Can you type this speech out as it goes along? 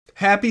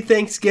Happy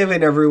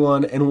Thanksgiving,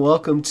 everyone, and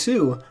welcome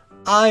to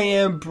I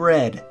Am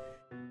Bread.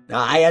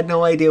 Now, I had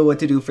no idea what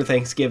to do for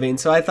Thanksgiving,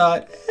 so I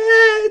thought,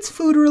 it's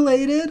food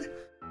related.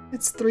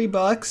 It's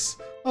 $3.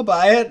 I'll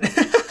buy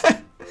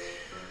it.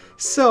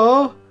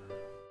 So,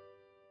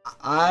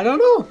 I don't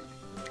know.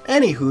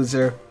 Any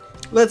hooser,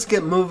 let's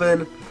get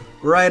moving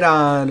right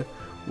on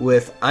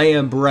with I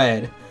Am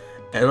Bread.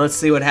 And let's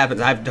see what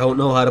happens. I don't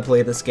know how to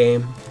play this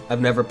game.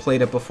 I've never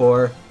played it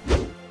before.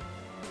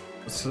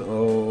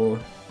 So,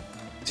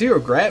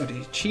 Zero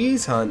Gravity,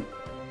 Cheese Hunt.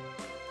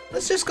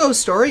 Let's just go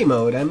story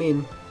mode. I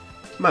mean,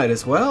 might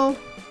as well.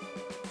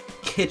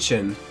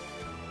 Kitchen.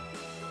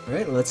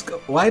 Alright, let's go.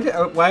 Why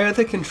are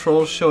the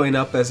controls showing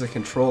up as a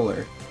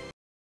controller?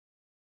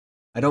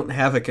 I don't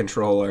have a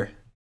controller.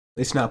 At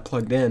least not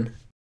plugged in.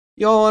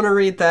 Y'all want to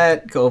read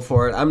that? Go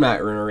for it. I'm not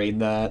going to read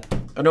that.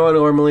 I know I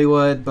normally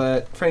would,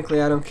 but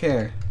frankly, I don't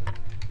care.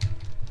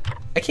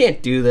 I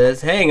can't do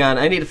this. Hang on,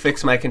 I need to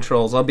fix my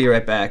controls. I'll be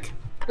right back.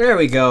 There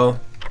we go.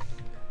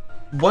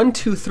 1,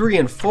 2, 3,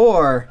 and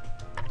 4.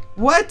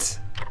 What?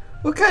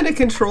 What kind of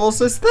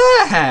controls is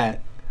that?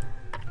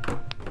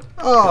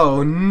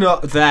 Oh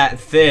no,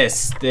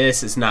 this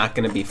is not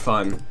gonna be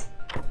fun.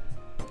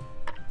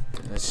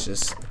 That's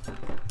just,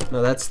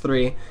 no, that's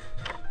 3.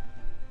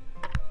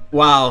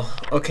 Wow,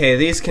 okay,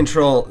 these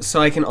control,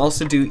 so I can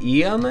also do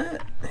E on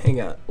that?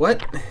 Hang on,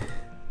 what?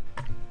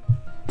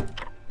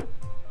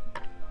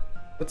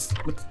 What's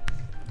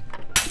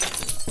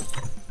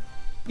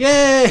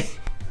Yay!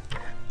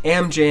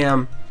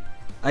 Jam.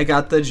 I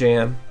got the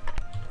jam.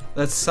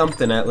 That's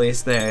something at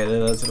least there.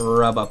 Let's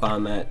rub up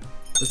on that.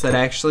 Does that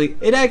actually?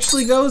 It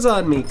actually goes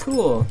on me.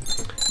 Cool.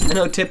 I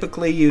know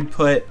typically you'd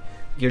put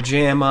your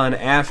jam on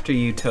after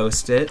you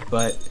toast it,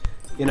 but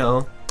you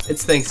know,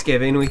 it's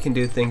Thanksgiving. We can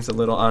do things a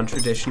little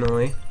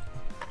untraditionally.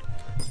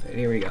 Right,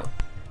 here we go.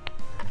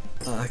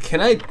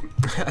 Can I?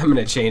 I'm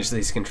gonna change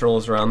these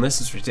controls around. This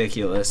is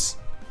ridiculous.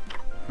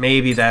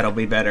 Maybe that'll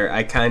be better.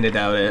 I kind of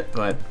doubt it,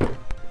 but.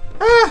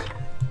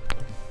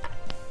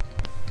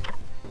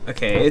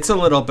 Okay, it's a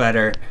little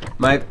better.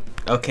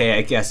 Okay,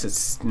 I guess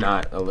it's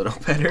not a little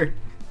better.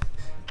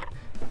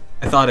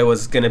 I thought it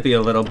was gonna be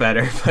a little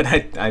better, but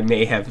I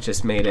may have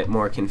just made it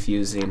more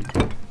confusing.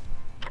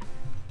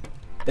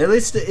 At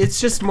least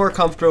it's just more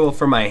comfortable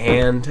for my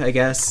hand, I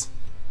guess.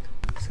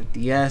 So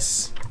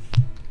DS.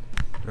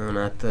 No,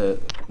 not the.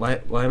 Why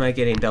am I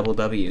getting double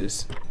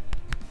W's?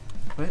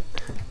 What?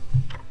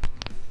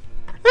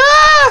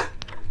 Ah!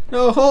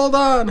 No, hold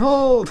on,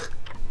 hold.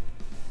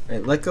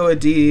 Alright, let go of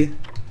D.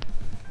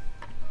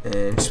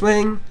 And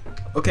swing.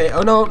 Okay,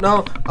 oh no,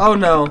 no, oh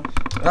no.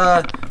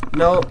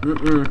 No,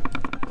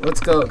 Let's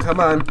go, come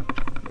on.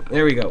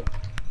 There we go.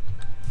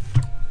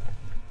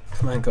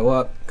 Come on, go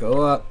up,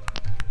 go up.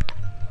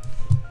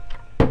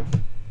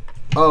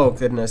 Oh,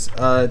 goodness.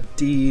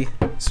 D,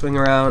 swing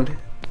around.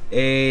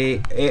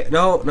 A,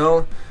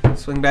 no,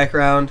 swing back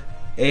around.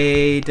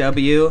 A,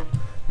 W.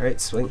 Alright,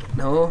 swing,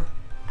 no.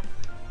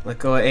 Let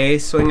go of A,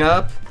 swing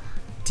up.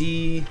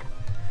 D,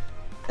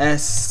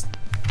 S.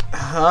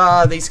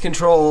 These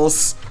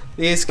controls.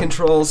 These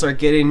controls are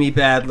getting me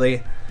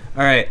badly.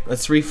 Alright,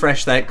 let's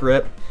refresh that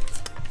grip.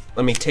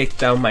 Let me take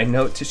down my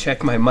note to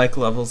check my mic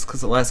levels,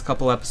 because the last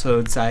couple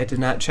episodes I did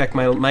not check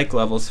my mic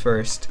levels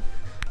first.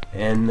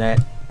 And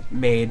that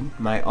made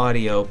my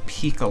audio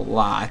peak a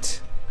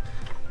lot.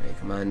 Alright,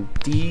 come on.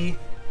 D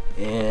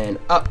and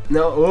up.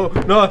 No, oh,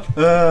 no.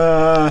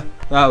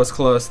 That was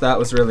close. That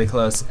was really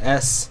close.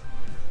 S.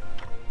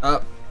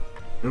 Up.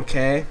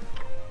 Okay.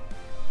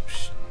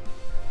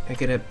 I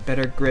get a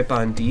better grip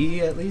on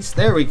D at least.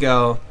 There we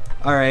go.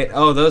 Alright.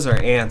 Oh, those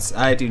are ants.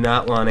 I do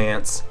not want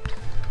ants.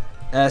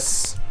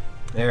 S.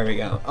 There we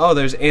go. Oh,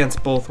 there's ants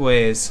both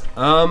ways.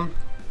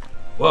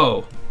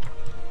 Whoa.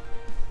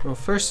 Well,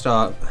 first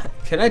off,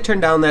 can I turn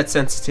down that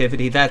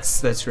sensitivity?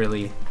 That's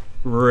really,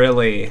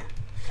 really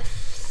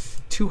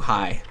too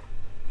high.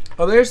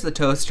 Oh, there's the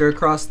toaster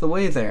across the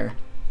way there.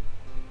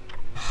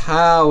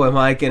 How am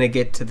I gonna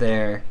get to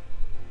there?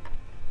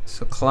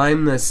 So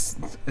climb this.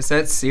 Is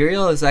that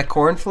cereal? Is that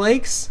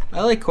cornflakes?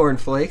 I like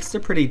cornflakes. They're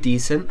pretty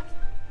decent.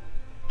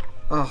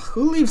 Oh,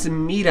 who leaves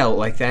meat out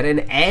like that?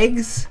 And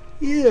eggs?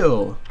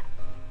 Ew.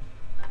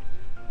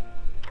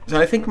 So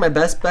I think my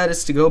best bet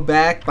is to go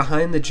back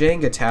behind the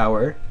Jenga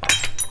tower.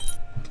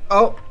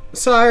 Oh,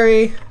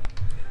 sorry.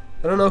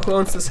 I don't know who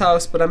owns this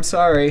house, but I'm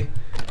sorry.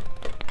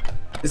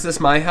 Is this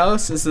my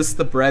house? Is this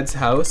the Bread's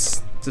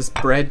house? Does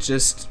Bread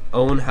just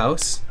own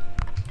house?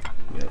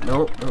 Yeah,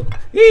 no.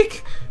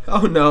 Eek!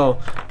 Oh no.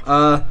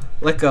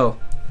 Let go.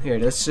 Here,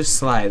 let's just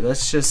slide.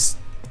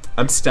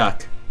 I'm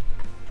stuck.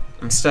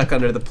 I'm stuck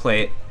under the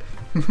plate.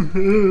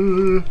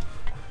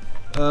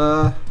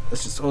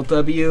 Let's just hold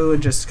W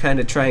and just kind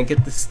of try and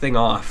get this thing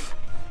off.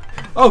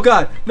 Oh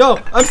god, no!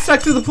 I'm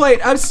stuck to the plate!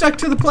 I'm stuck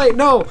to the plate!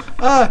 No!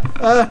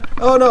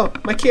 Oh no!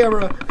 My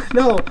camera!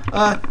 No!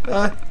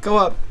 Go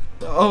up.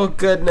 Oh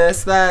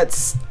goodness,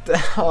 that's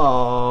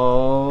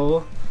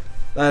awful.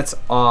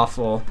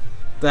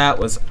 That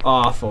was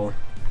awful.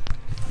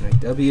 Alright,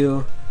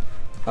 W,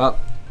 up,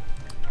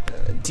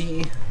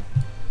 D.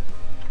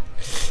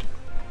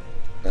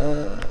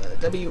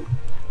 W.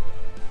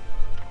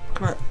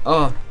 Come on.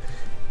 Oh.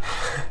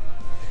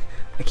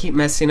 I keep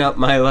messing up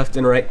my left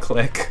and right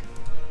click.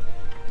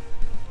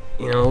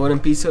 You know, it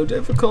wouldn't be so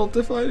difficult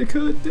if I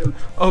could do.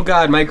 Oh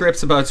god, my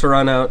grip's about to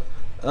run out.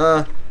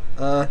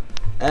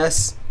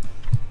 S.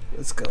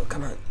 Let's go,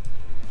 come on.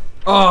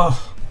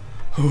 Oh!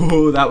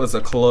 Ooh, that was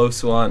a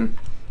close one.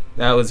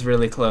 That was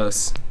really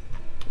close.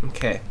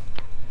 Okay.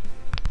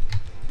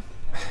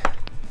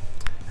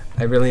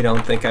 I really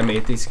don't think I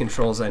made these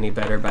controls any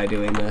better by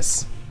doing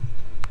this.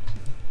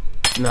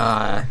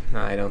 Nah,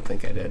 I don't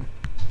think I did.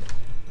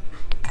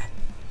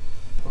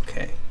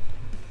 Okay.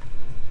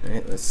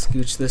 Alright, let's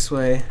scooch this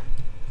way.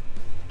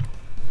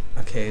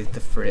 Okay, the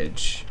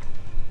fridge.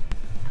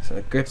 So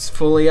the grip's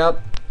fully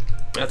up.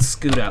 Let's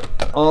scoot up.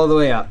 All the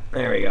way up.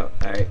 There we go.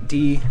 Alright,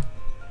 D.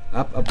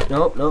 Up, up.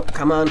 Nope, nope.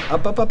 Come on.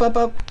 Up, up, up, up,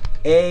 up.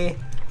 A.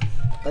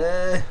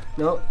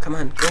 No, come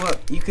on. Go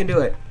up. You can do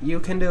it. You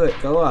can do it.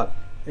 Go up.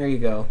 There you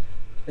go.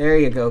 There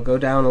you go. Go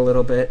down a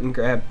little bit and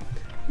grab.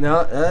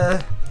 No,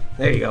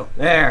 there you go.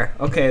 There.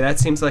 Okay, that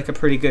seems like a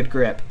pretty good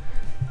grip.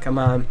 Come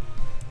on.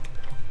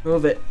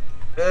 Move it.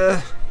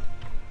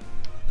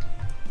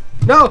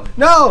 No!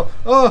 No!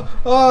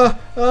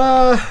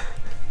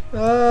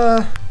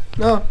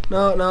 No,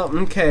 no, no.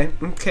 Okay,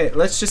 okay.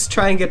 Let's just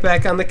try and get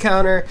back on the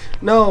counter.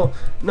 No,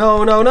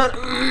 no, no, not.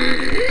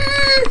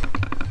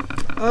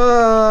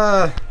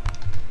 Oh,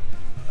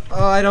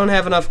 I don't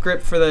have enough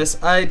grip for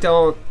this. I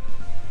don't.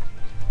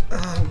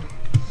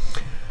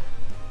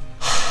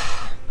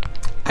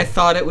 I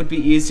thought it would be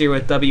easier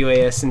with W,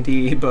 A, S, and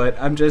D, but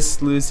I'm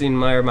just losing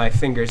where my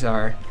fingers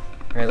are.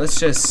 All right, let's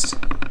just.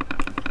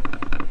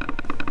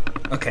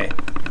 Okay,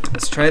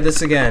 let's try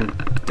this again.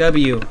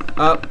 W,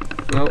 up.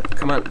 No,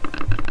 come on.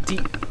 D.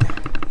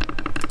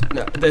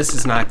 No, this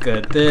is not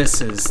good.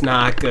 This is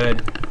not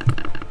good.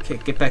 Okay,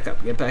 get back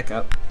up. Get back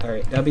up. All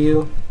right,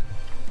 W.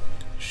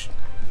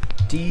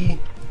 D.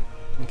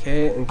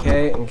 Okay,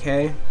 okay,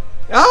 okay.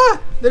 Ah!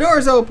 The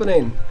door's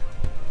opening!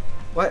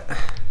 What?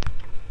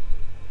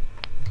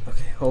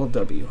 Okay, hold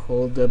W.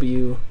 Hold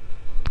W.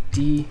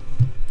 D.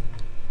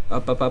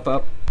 Up, up, up,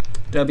 up.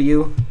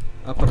 W.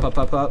 Up, up, up,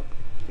 up, up.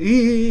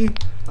 E.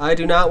 I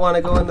do not want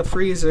to go in the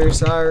freezer,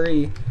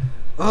 sorry.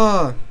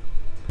 Oh.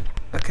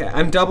 Okay,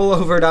 I'm double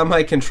overed on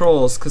my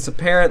controls, because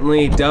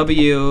apparently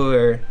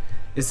W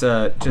is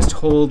just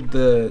hold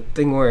the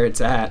thing where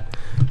it's at.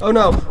 Oh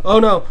no, oh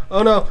no,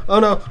 oh no, oh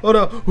no, oh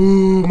no.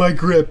 Ooh, my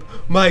grip,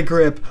 my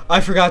grip.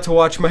 I forgot to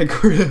watch my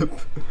grip.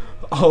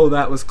 Oh,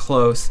 that was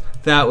close.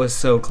 That was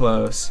so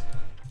close.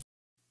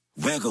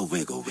 Wiggle,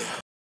 wiggle, wiggle.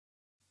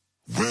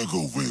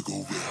 Wiggle,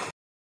 wiggle, wiggle.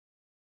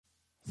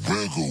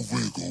 Wiggle,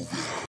 wiggle,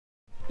 wiggle.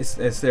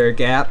 Is there a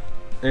gap?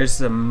 There's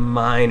a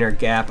minor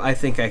gap. I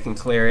think I can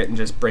clear it and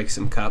just break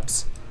some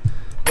cups.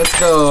 Let's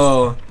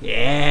go.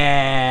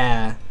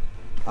 Yeah.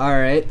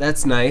 Alright,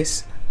 that's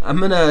nice. I'm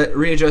gonna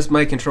readjust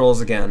my controls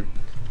again.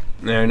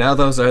 There, now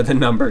those are the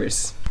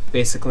numbers.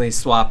 Basically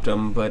swapped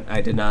them, but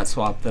I did not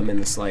swap them in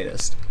the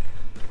slightest.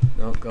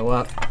 No, go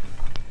up.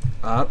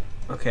 Up.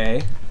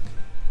 Okay.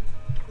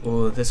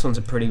 Ooh, this one's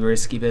a pretty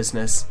risky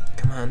business.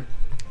 Come on.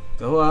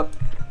 Go up.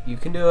 You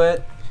can do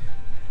it.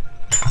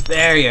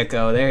 There you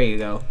go. There you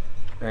go.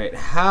 Alright,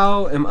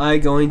 how am I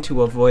going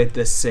to avoid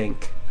this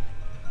sink?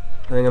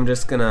 I think I'm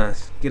just gonna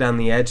get on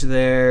the edge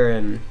there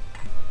and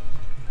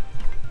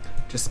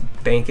just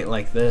bank it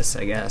like this,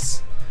 I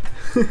guess.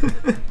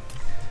 And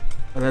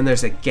then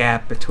there's a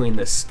gap between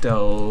the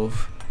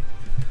stove.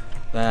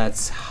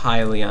 That's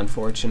highly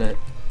unfortunate.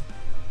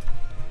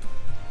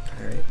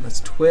 Alright,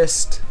 let's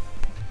twist.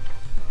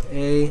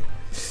 A.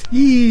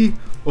 E.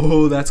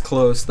 Oh, that's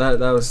close. That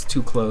was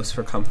too close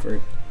for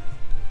comfort.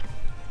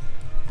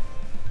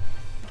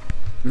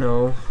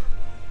 No.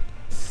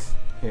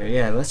 Here,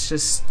 yeah, let's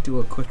just do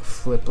a quick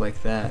flip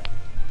like that.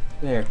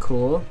 There,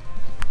 cool.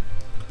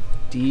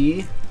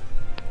 D.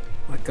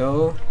 Let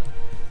go.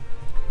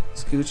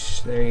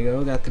 Scooch. There you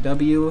go. Got the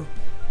W.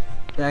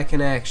 Back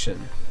in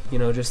action. You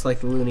know, just like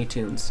the Looney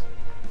Tunes.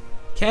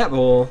 Cat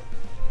bowl.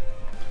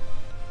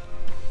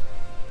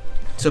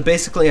 So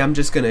basically, I'm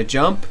just gonna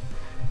jump,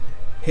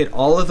 hit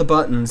all of the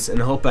buttons,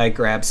 and hope I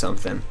grab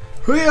something.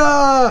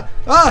 Hoo-yah!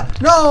 Ah!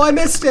 No, I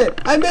missed it!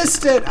 I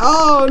missed it!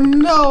 Oh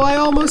no, I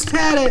almost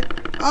had it!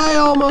 I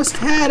almost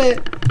had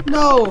it!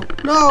 No!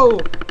 No!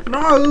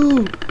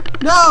 No!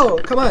 No!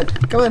 Come on!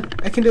 Come on!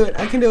 I can do it!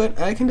 I can do it!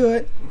 I can do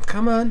it!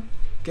 Come on!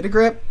 Get a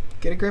grip!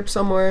 Get a grip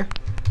somewhere!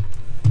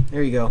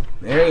 There you go.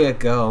 There you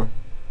go.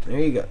 There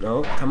you go.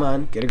 No, come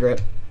on. Get a grip.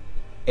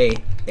 A.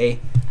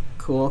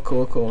 Cool,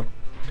 cool, cool.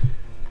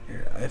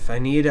 Here, if I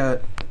need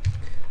a...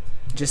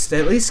 just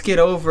at least get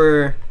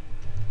over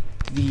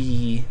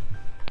the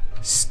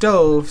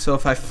stove, so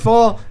if I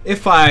fall,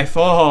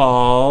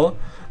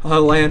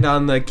 I'll land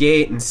on the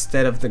gate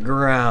instead of the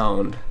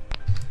ground,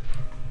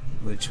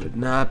 which would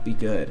not be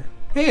good.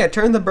 Hey, I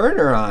turned the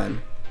burner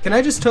on. Can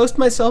I just toast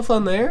myself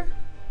on there?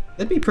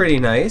 That'd be pretty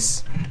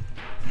nice.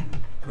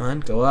 Come on,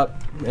 go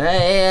up.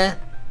 Hey,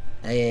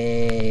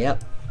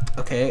 up.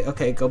 Okay,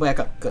 okay, go back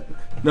up. Go.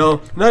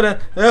 No, no,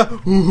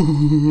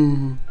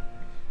 no.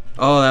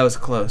 Oh, that was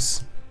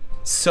close.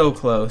 So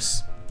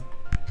close.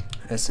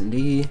 S and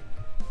D.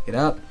 Get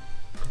up.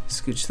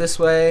 Scooch this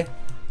way.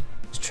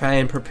 Just try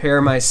and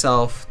prepare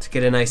myself to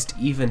get a nice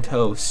even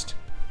toast.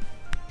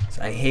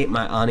 I hate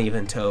my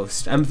uneven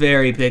toast. I'm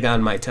very big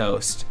on my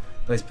toast.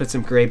 Let's put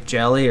some grape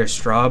jelly or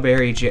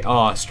strawberry jam.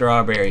 Oh,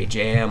 strawberry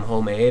jam,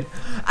 homemade.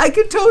 I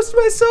could toast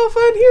myself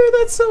on here.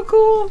 That's so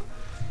cool.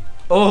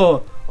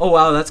 Oh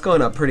wow, that's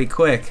going up pretty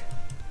quick.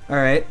 All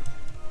right.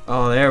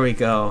 Oh, there we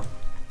go.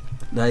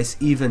 Nice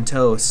even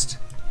toast.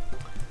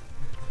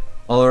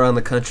 All around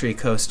the country,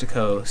 coast to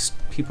coast.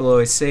 People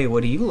always say,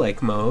 what do you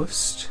like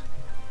most?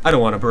 I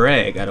don't want to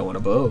brag. I don't want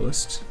to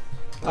boast.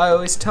 I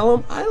always tell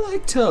them I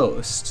like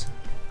toast.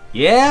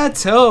 Yeah,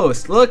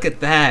 toast. Look at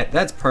that.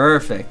 That's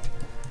perfect.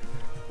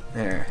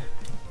 There.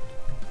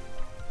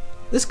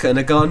 This couldn't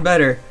have gone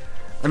better.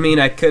 I mean,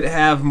 I could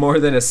have more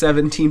than a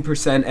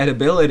 17%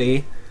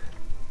 edibility,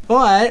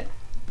 but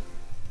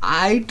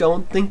I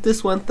don't think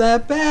this went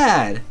that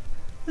bad.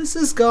 This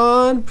has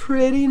gone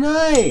pretty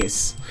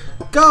nice.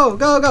 Go,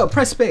 go, go.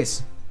 Press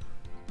space.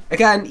 I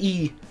got an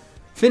E.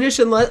 Finish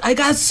unless... I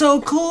got so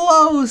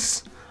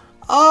close.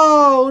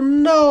 Oh,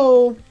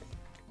 no.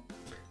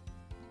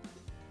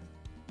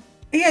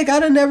 Hey, I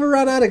gotta never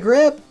run out of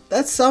grip.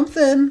 That's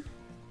something.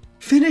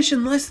 Finish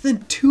in less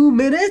than 2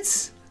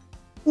 minutes?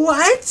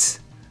 What?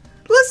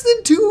 Less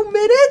than 2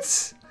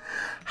 minutes?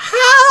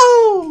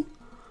 How?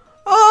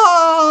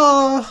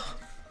 Oh,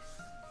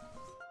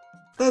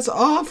 that's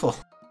awful.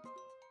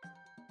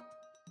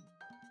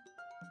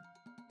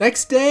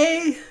 Next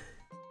day?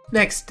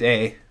 Next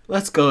day.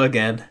 Let's go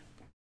again.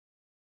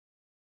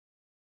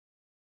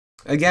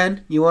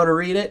 Again, you want to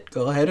read it?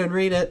 Go ahead and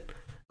read it.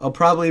 I'll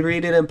probably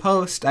read it in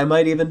post. I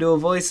might even do a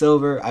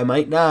voiceover. I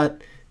might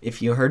not.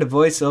 If you heard a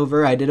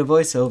voiceover, I did a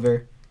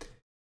voiceover.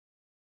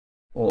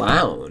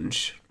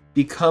 Lounge.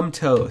 Become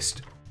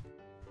toast.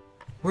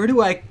 Where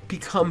do I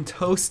become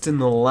toast in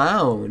the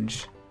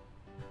lounge?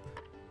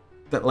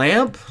 The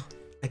lamp?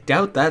 I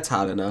doubt that's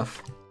hot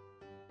enough.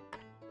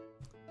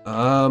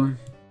 Oh,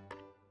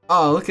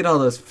 look at all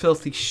those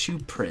filthy shoe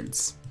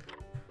prints.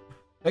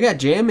 I got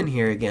jam in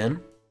here again.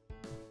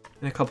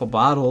 And a couple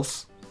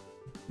bottles.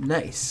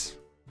 Nice.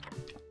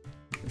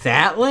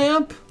 That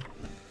lamp?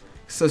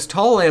 So those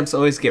tall lamps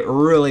always get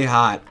really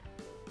hot.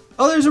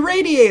 Oh, there's a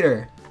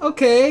radiator.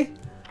 Okay.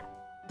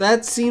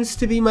 That seems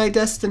to be my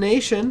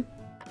destination.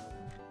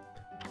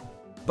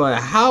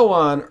 But how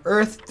on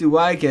earth do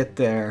I get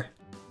there?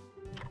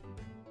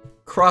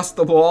 Cross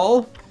the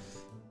wall?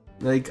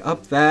 Like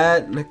up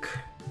that?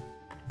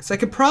 Because I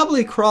could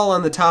probably crawl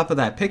on the top of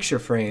that picture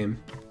frame.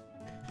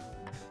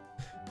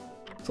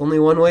 There's only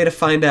one way to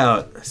find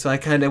out. So I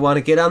kind of want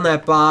to get on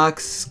that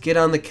box, get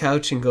on the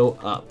couch, and go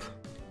up.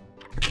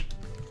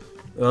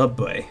 Oh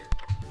boy.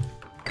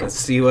 Let's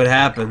see what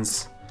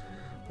happens.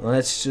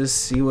 Let's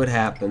just see what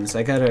happens.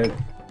 I gotta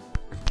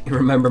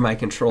remember my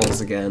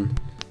controls again.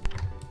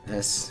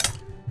 S.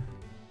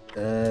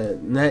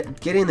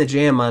 Getting the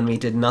jam on me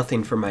did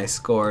nothing for my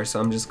score, so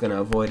I'm just gonna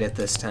avoid it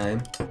this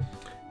time.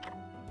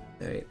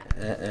 Alright,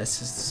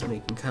 S is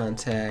making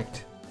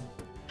contact.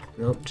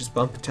 Nope, just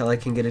bump until I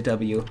can get a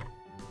W.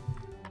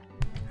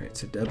 Alright,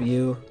 so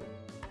W.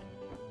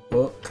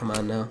 Oh, come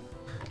on now.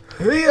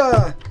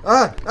 No,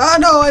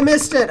 I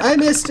missed it! I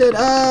missed it!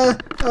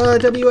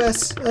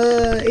 WS,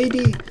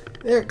 AD.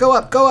 There, go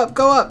up, go up,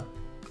 go up!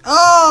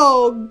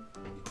 Oh!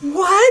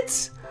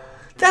 What?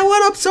 That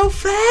went up so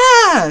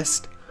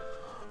fast!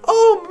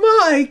 Oh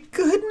my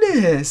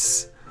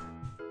goodness!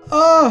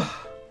 Oh!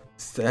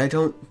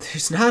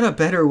 There's not a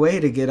better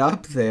way to get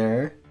up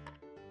there.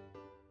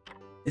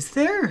 Is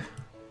there?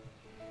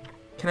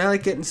 Can I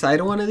like get inside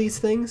of one of these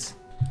things?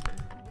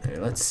 There,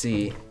 let's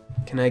see.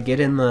 Can I get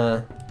in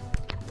the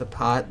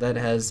pot that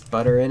has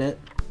butter in it?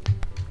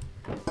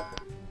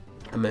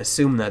 I'm gonna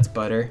assume that's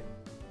butter.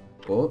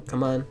 Oh,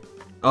 come on.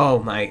 Oh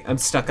my, I'm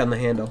stuck on the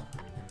handle.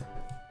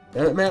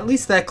 I'm at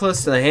least that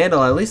close to the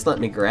handle, at least let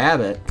me grab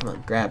it. Come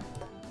on, grab.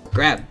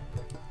 Grab.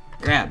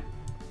 Grab.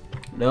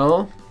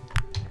 No?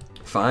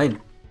 Fine.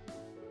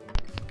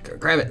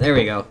 Grab it, there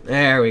we go.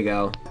 There we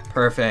go.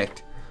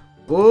 Perfect.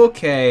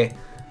 Okay.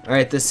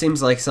 Alright, this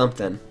seems like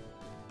something.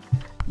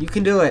 You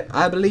can do it.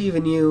 I believe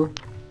in you.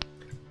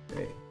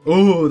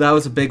 Oh, that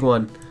was a big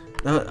one.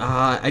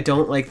 I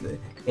don't like the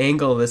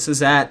angle this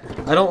is at.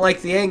 I don't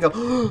like the angle.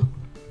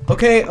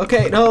 Okay,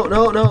 okay, no.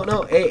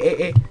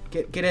 Hey.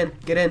 Get in.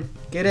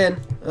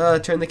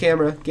 Turn the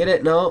camera. Get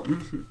it, no.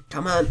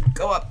 Come on,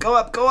 go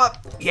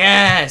up.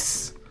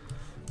 Yes!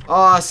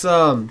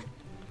 Awesome.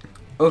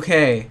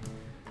 Okay.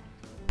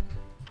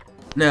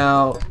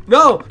 Now,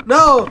 no.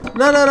 I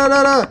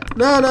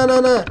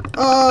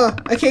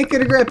can't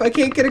get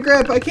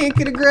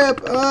a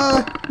grip.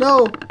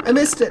 No, I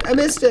missed it.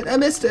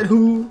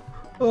 Ooh.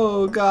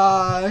 Oh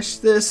gosh,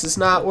 this is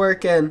not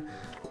working.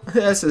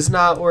 This is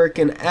not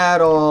working at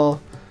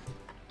all.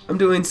 I'm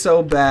doing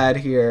so bad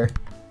here.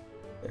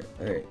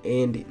 Alright,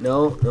 Andy,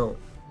 no.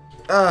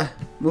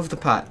 Move the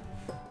pot.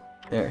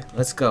 There,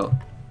 let's go.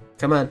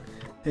 Come on.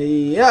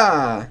 Hey,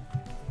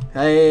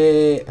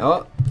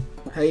 oh.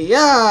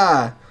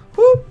 Hiya!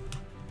 Whoop!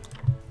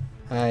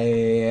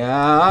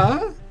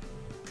 Hiya!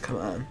 Come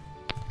on.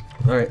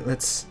 Alright,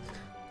 let's...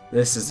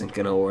 This isn't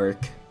gonna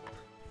work.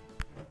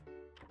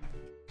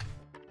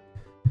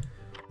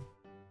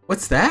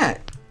 What's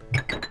that?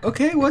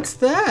 Okay, what's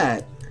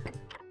that?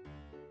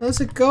 How's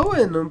it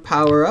going?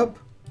 Power up.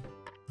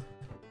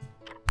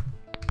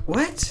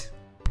 What?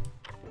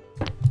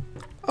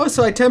 Oh,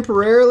 so I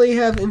temporarily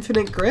have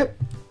infinite grip?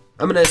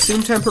 I'm gonna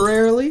assume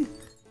temporarily?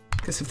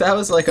 Because if that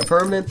was like a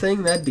permanent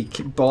thing, that'd be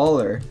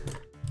baller.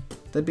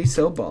 That'd be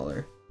so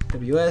baller.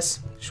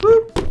 WS.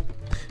 Swoop!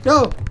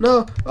 No!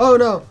 No! Oh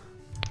no!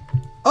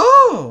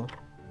 Oh!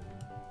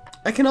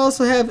 I can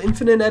also have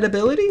infinite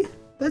edibility?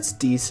 That's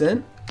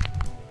decent.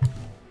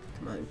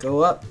 Come on, go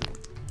up.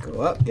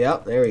 Go up.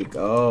 Yep, there we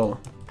go.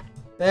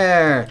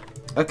 There!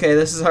 Okay,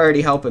 this is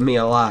already helping me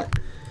a lot.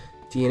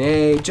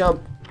 DNA,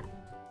 jump.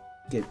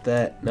 Get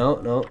that. No,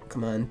 no,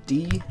 come on.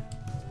 D.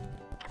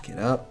 Get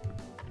up.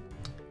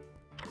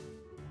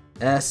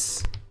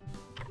 S.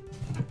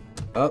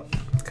 Up.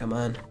 Come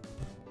on.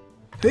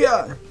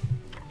 Yeah.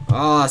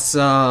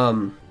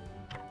 Awesome.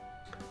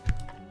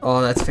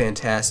 Oh, that's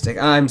fantastic.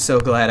 I'm so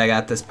glad I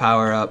got this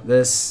power up.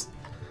 This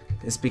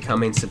is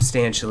becoming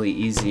substantially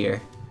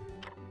easier.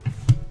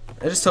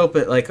 I just hope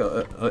it like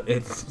it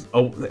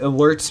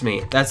alerts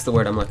me. That's the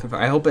word I'm looking for.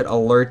 I hope it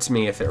alerts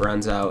me if it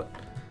runs out,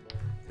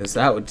 because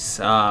that would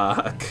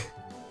suck.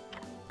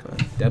 Come on,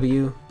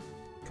 W.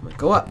 Come on,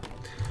 go up.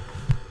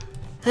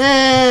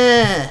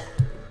 Ah,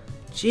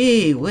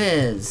 gee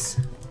whiz.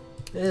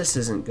 This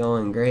isn't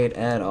going great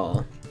at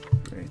all.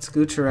 Alright,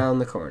 scooch around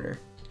the corner.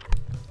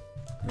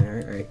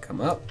 Alright, come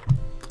up.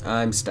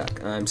 I'm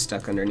stuck. I'm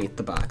stuck underneath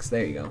the box.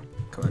 There you go.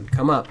 Come on,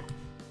 come up.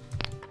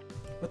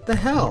 What the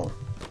hell?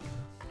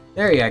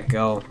 There you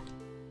go.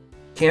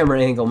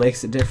 Camera angle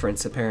makes a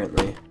difference,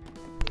 apparently.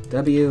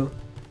 W.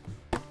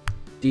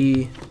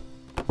 D.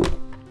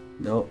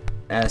 Nope.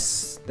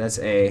 S. That's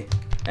A.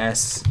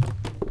 S.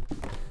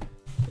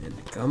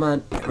 And come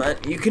on. Come on.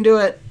 You can do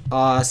it.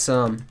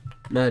 Awesome.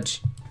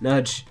 Nudge.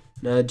 Nudge.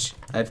 Nudge.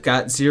 I've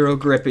got 0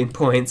 gripping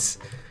points.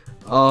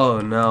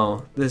 Oh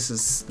no. This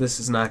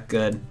is not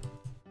good.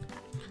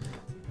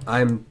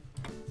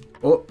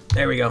 Oh,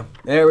 there we go.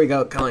 There we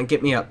go. Come on,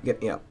 get me up.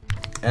 Get me up.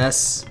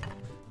 S.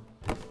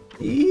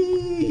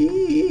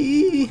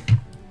 E.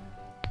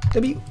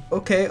 W.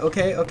 Okay,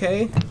 okay,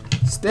 okay.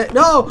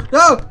 No!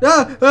 No!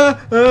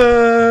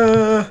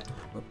 No!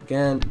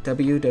 Again.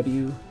 W.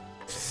 W.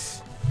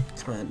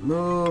 Come on,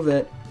 move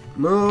it.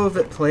 Move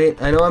it,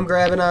 plate. I know I'm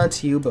grabbing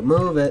onto you, but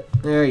move it.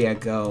 There you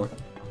go.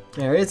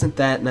 There, isn't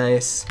that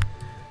nice?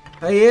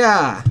 Oh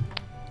yeah!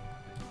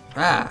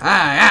 Ah,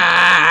 ah, ah,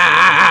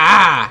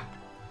 ah,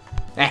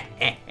 ah,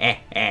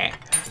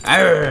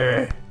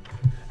 ah,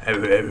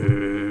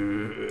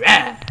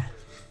 ah.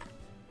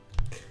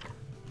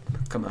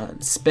 Come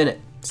on, spin it.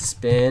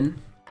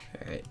 Spin.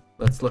 Alright,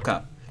 let's look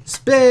up.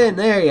 Spin!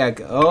 There you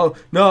go. Oh,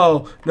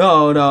 no,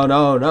 no, no,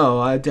 no, no.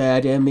 I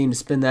didn't mean to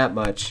spin that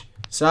much.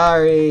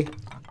 Sorry.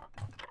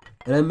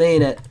 I didn't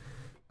mean it.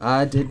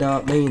 I did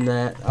not mean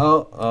that.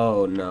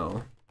 Oh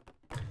no.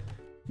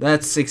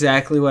 That's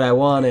exactly what I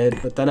wanted,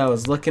 but then I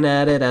was looking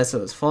at it as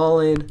it was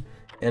falling,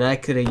 and I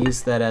could have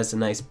used that as a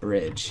nice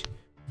bridge.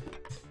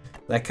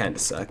 That kind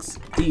of sucks.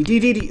 D, D,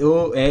 D, D.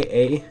 Oh,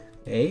 A.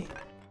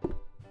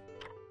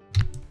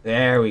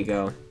 There we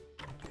go.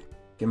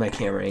 Get my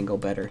camera angle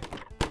better.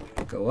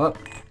 Go up.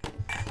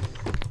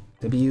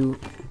 W.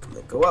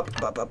 Go up,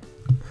 up, up.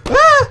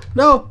 Ah!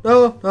 No,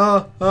 no,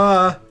 no.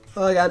 Oh,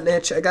 I got an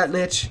itch. I got an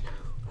itch.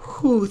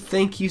 Whew,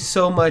 thank you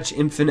so much,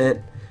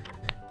 Infinite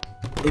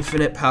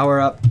power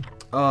up.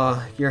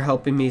 Oh, you're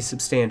helping me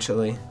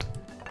substantially.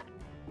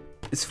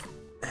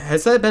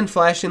 Has that been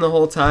flashing the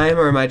whole time,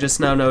 or am I just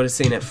now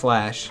noticing it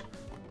flash?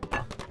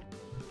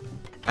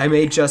 I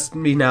may just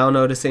be now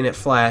noticing it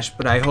flash,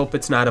 but I hope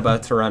it's not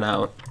about to run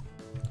out.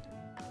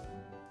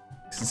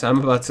 Since I'm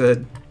about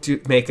to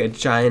make a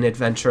giant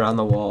adventure on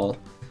the wall.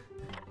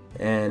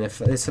 And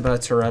if it's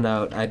about to run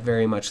out, I'd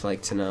very much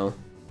like to know.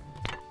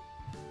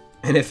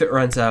 And if it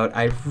runs out,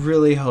 I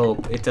really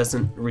hope it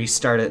doesn't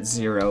restart at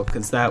 0,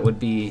 because that would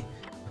be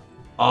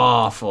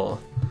awful.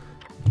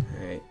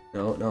 Alright,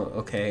 no, no,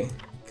 okay.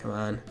 Come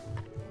on.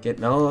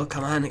 No,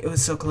 come on, it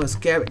was so close.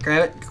 Grab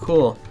it,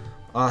 cool.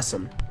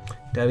 Awesome.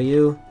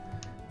 W.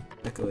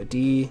 Let go of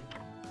D.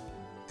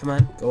 Come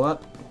on, go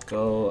up,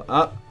 go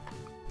up,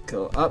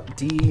 go up,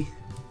 D.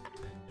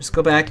 Just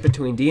go back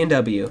between D and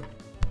W.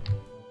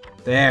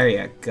 There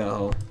you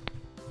go.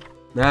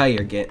 Now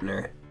you're getting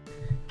her.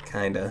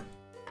 Kinda.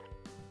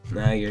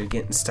 Now you're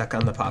getting stuck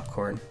on the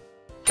popcorn.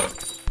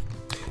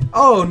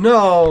 Oh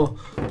no!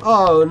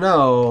 Oh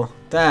no!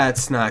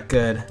 That's not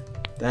good.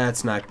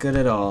 That's not good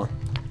at all.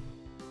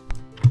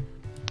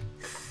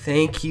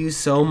 Thank you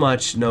so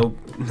much, no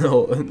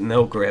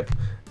grip.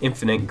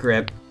 Infinite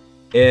grip.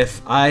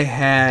 If I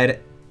had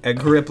a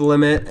grip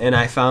limit and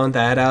I found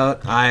that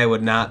out, I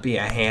would not be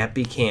a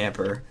happy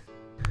camper.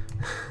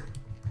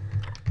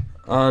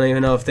 I don't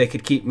even know if they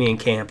could keep me in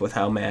camp with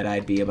how mad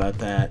I'd be about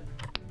that.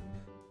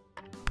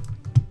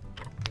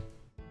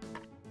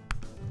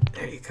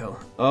 There you go.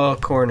 Oh,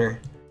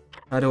 corner.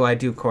 How do I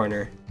do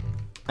corner?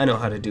 I know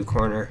how to do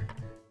corner.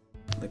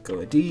 Let go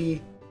of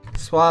D.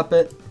 Swap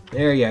it.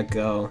 There you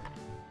go.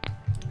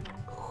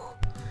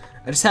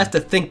 I just have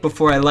to think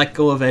before I let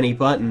go of any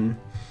button.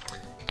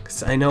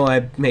 Because I know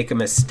I'd make a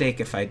mistake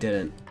if I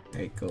didn't.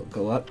 Alright,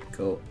 go up.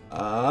 Go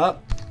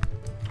up.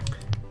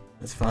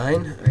 That's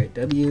fine. Alright,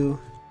 W.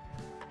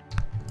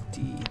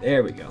 D.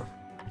 There we go.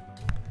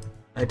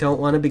 I don't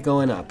want to be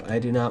going up. I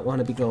do not want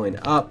to be going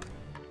up.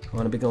 I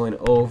want to be going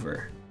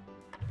over.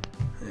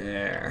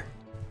 There.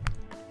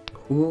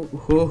 Ooh,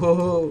 ooh,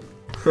 ooh,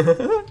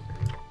 ooh.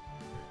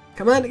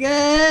 Come on,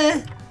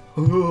 yeah.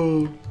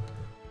 Ooh.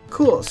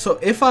 Cool. So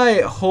if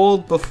I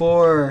hold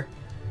before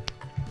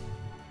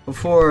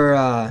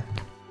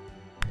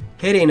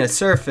hitting a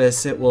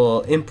surface, it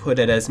will input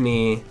it as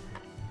me,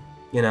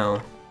 you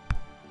know,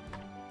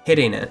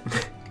 hitting it.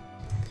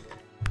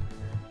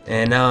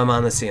 And now I'm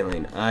on the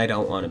ceiling. I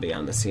don't want to be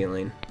on the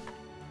ceiling.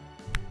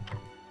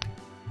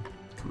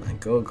 Come on,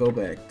 go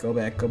back, go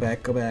back, go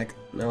back, go back.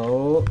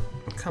 No,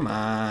 come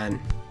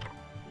on.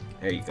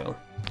 There you go.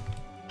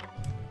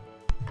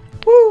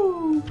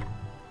 Woo!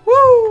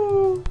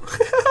 Woo!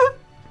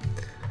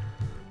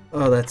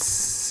 Oh, that's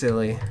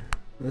silly.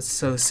 That's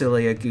so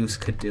silly a goose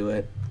could do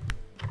it.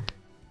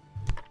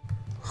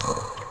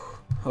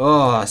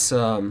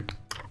 Awesome.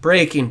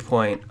 Breaking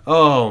point.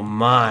 Oh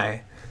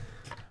my.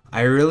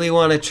 I really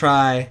want to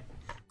try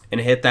and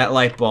hit that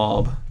light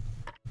bulb.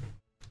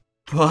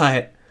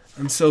 But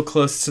I'm so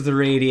close to the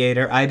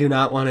radiator. I do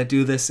not want to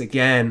do this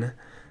again.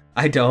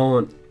 I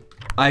don't.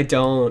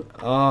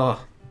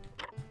 Oh.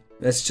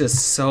 That's just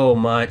so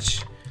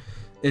much.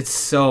 It's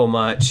so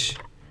much.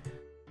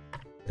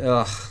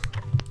 Ugh.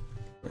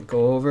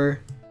 Go over.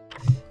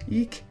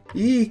 Eek.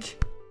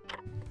 Eek.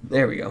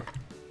 There we go.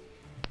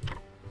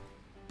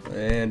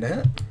 And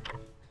that.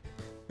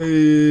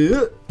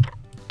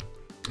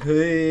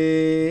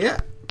 Hey,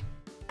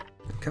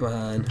 come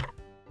on.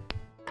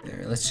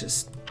 There, let's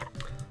just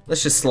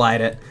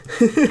slide it.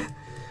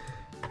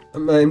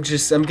 I'm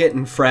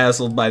getting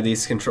frazzled by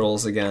these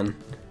controls again.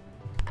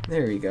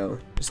 There you go.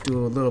 Just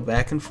do a little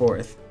back and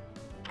forth.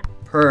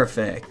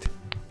 Perfect.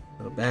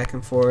 A little back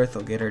and forth,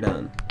 I'll get her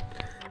done.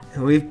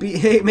 And we've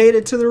made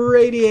it to the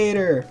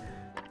radiator.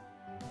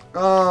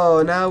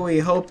 Oh, now we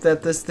hope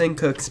that this thing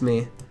cooks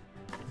me.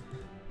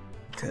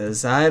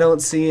 'Cause I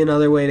don't see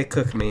another way to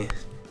cook me.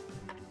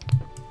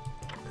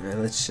 Alright,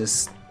 let's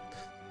just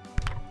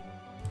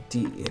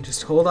D.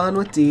 Just hold on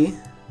with D.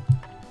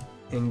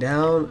 Hang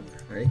down.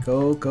 Alright,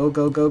 go.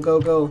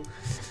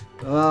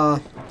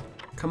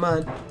 Come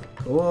on.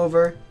 Go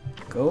over.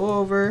 Go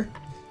over.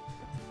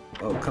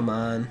 Oh, come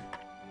on.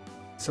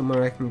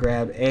 Somewhere I can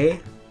grab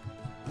A.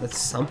 That's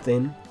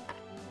something.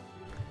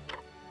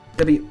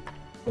 W.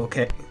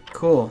 Okay,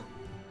 cool.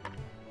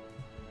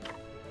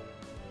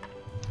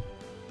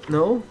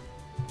 No?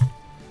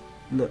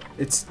 No,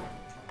 it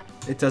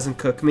doesn't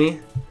cook me.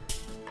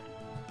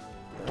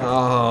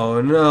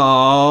 Oh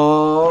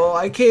no,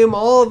 I came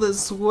all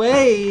this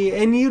way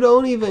and you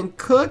don't even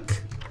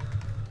cook?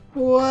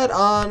 What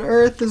on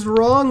earth is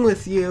wrong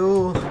with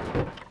you?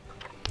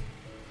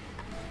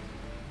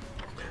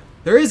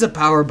 There is a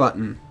power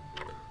button.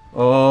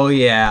 Oh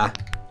yeah,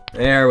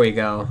 there we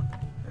go.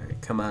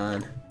 Alright, come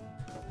on.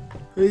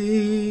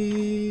 Yeah.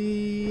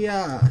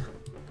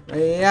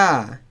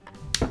 Yeah.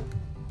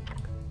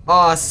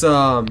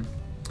 Awesome.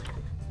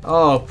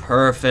 Oh,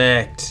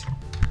 perfect.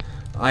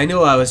 I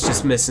knew I was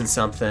just missing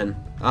something.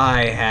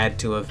 I had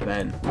to have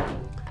been.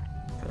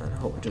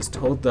 Just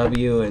hold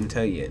W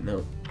until you...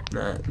 No,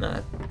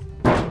 not.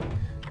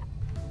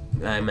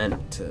 I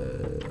meant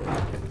to...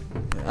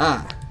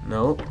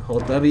 No.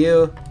 Hold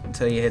W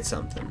until you hit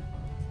something.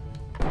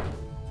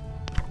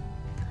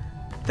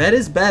 That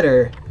is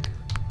better.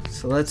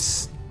 So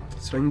let's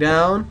swing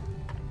down.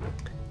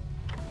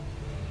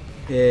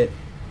 Hit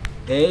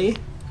A.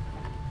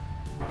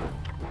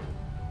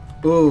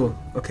 Ooh,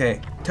 okay.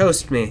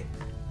 Toast me.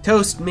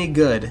 Toast me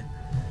good.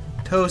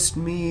 Toast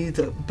me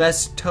the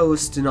best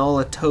toast in all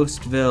of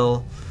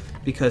Toastville,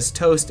 because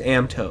toast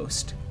am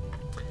toast.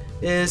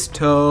 Is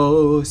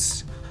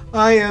toast.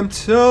 I am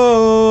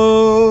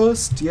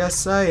toast.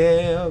 Yes, I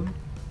am.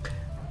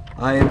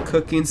 I am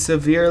cooking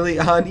severely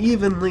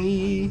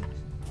unevenly,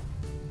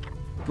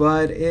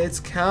 but it's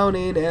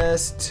counting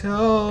as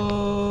toast.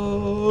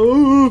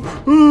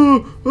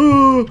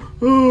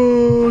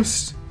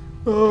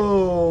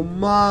 Oh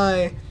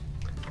my.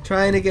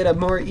 Trying to get a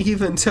more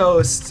even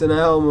toast, and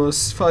I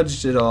almost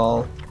fudged it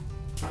all.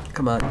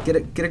 Come on, get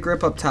a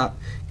grip up top.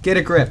 Get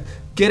a grip.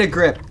 Get a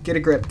grip. Get a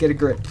grip. Get a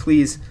grip.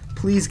 Please.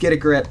 Please get a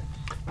grip.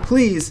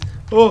 Please.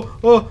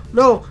 Oh,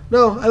 no,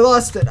 I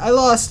lost it. I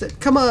lost it.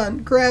 Come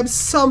on, grab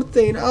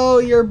something. Oh,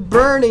 you're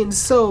burning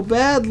so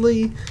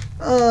badly.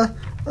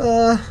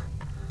 Alright,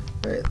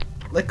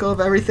 let go of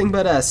everything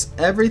but S.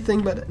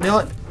 Everything but... You know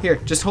what? Here,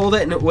 just hold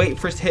it and wait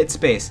for it to hit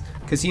space,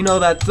 because you know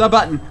that's the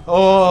button.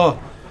 Oh.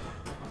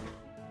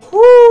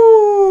 Woo!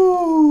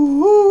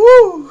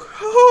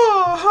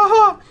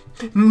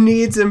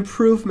 Needs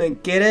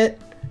improvement. Get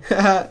it?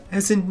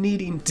 As in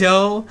needing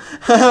dough.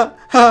 Ha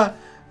ha.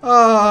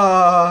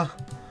 Ah.